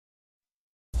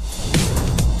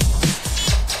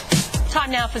Time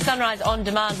now for Sunrise On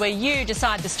Demand, where you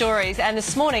decide the stories. And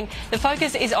this morning, the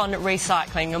focus is on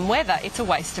recycling and whether it's a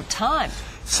waste of time.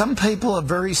 Some people are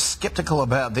very sceptical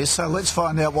about this, so let's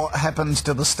find out what happens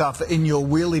to the stuff in your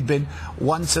wheelie bin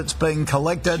once it's been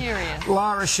collected. Curious.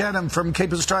 Lara Shannon from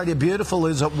Keep Australia Beautiful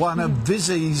is at one of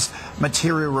Vizzy's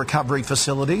material recovery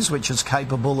facilities, which is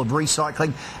capable of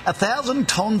recycling 1,000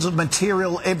 tonnes of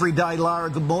material every day. Lara,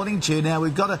 good morning to you. Now,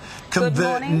 we've got to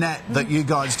convert Nat that you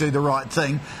guys do the right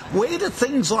thing. Where do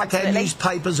things like our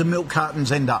newspapers and milk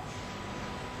cartons end up?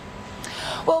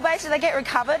 Well, basically they get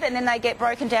recovered and then they get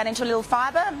broken down into a little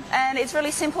fibre, and it's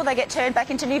really simple. They get turned back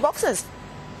into new boxes.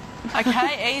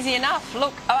 Okay, easy enough.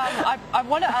 Look, I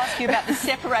want to ask you about the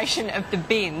separation of the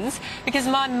bins, because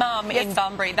my mum in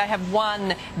Bunbury, they have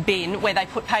one bin where they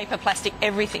put paper, plastic,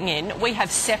 everything in. We have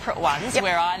separate ones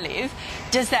where I live.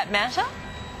 Does that matter?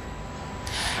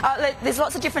 There's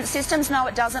lots of different systems. No,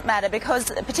 it doesn't matter,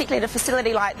 because particularly at a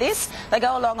facility like this, they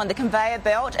go along on the conveyor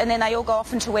belt and then they all go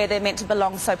off into where they're meant to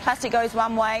belong. So plastic goes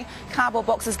one way, cardboard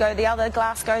boxes go the other,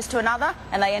 glass goes to another,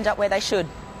 and they end up where they should.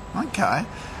 Okay.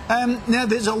 Now,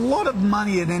 there's a lot of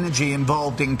money and energy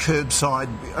involved in curbside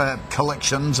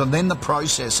collections and then the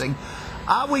processing.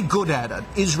 Are we good at it?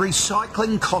 Is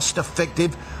recycling cost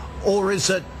effective, or is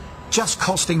it just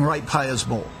costing ratepayers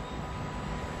more?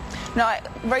 No,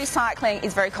 recycling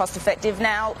is very cost effective.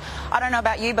 Now, I don't know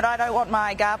about you, but I don't want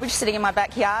my garbage sitting in my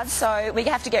backyard, so we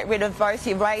have to get rid of both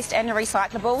your waste and your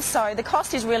recyclables. So the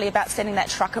cost is really about sending that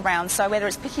truck around. So whether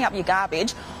it's picking up your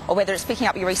garbage or whether it's picking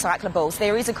up your recyclables,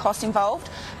 there is a cost involved.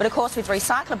 But of course with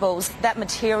recyclables, that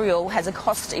material has a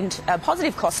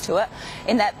positive cost to it,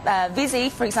 in that Vizzy,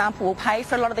 for example, will pay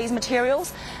for a lot of these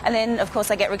materials, and then of course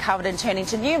they get recovered and turned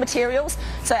into new materials.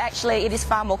 So actually it is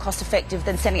far more cost effective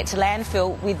than sending it to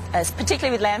landfill,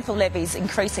 particularly with landfill levies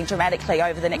increasing dramatically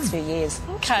over the next few years.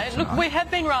 Okay, look, we have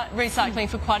been recycling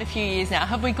for quite a few years now.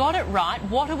 Have we got it right?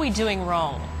 What are we doing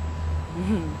wrong?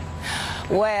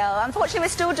 Well, unfortunately, we're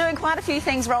still doing quite a few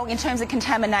things wrong in terms of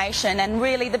contamination, and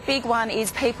really the big one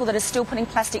is people that are still putting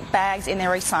plastic bags in their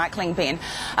recycling bin.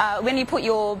 When you put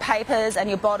your papers and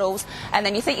your bottles and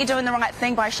then you think you're doing the right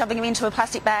thing by shoving them into a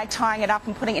plastic bag, tying it up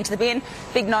and putting it into the bin,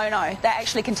 big no-no. That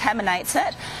actually contaminates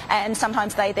it, and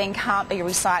sometimes they then can't be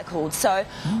recycled. So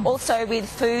also with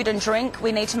food and drink,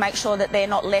 we need to make sure that they're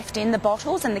not left in the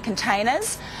bottles and the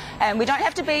containers. And we don't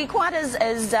have to be quite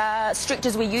as strict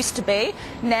as we used to be.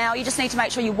 Now you just need to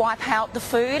make sure you wipe out the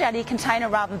food out of your container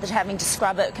rather than having to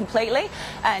scrub it completely,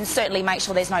 and certainly make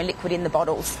sure there's no liquid in the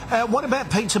bottles. What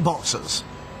about pizza boxes?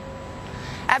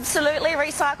 Absolutely,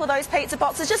 recycle those pizza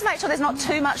boxes. Just make sure there's not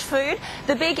too much food.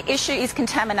 The big issue is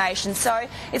contamination, so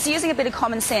it's using a bit of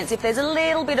common sense. If there's a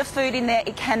little bit of food in there,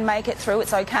 it can make it through,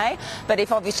 it's okay. But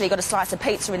if obviously you've got a slice of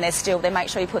pizza in there still, then make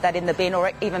sure you put that in the bin,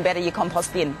 or even better, your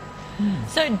compost bin.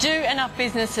 So do enough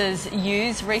businesses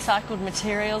use recycled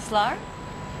materials, Lara?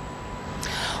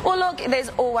 Well, look, there's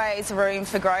always room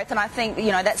for growth, and I think,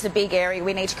 you know, that's a big area.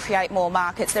 We need to create more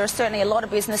markets. There are certainly a lot of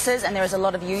businesses and there is a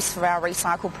lot of use for our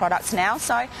recycled products now.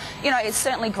 So, you know, it's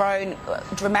certainly grown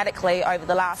dramatically over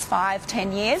the last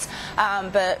 5-10 years.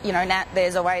 But, you know, Nat,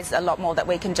 there's always a lot more that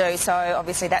we can do. So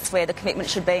obviously that's where the commitment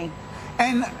should be.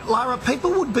 And, Lara,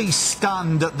 people would be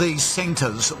stunned at these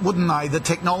centres, wouldn't they, the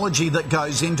technology that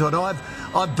goes into it.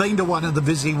 I've been to one of the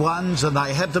Vizzy ones, and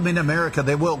they have them in America.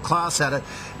 They're world class at it.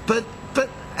 But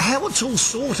how it's all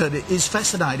sorted is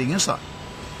fascinating, isn't it?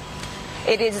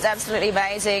 It is. It's absolutely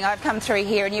amazing. I've come through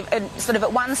here, and you've sort of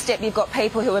at one step you've got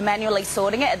people who are manually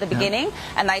sorting it at the beginning,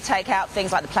 and they take out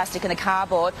things like the plastic and the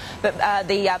cardboard. But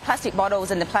the plastic bottles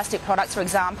and the plastic products, for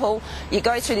example, you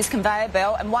go through this conveyor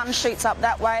belt, and one shoots up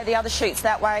that way, the other shoots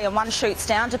that way, and one shoots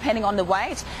down, depending on the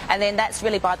weight. And then that's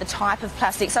really by the type of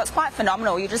plastic. So it's quite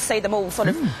phenomenal. You just see them all sort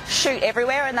of shoot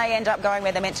everywhere, and they end up going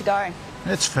where they're meant to go.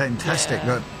 That's fantastic.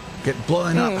 Yeah. Get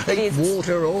blown up, heat,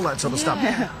 water, all that sort of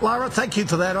stuff. Lara, thank you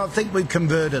for that. I think we've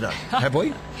converted it. Have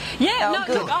we? Yeah,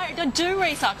 look, I do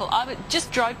recycle. I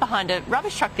just drove behind a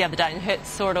rubbish truck the other day and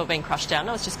saw it all being crushed down.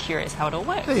 I was just curious how it all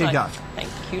works. There you go.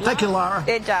 Thank you, Lara. Thank you, Lara.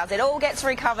 It does. It all gets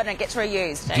recovered and it gets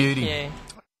reused. Beauty. Thank you.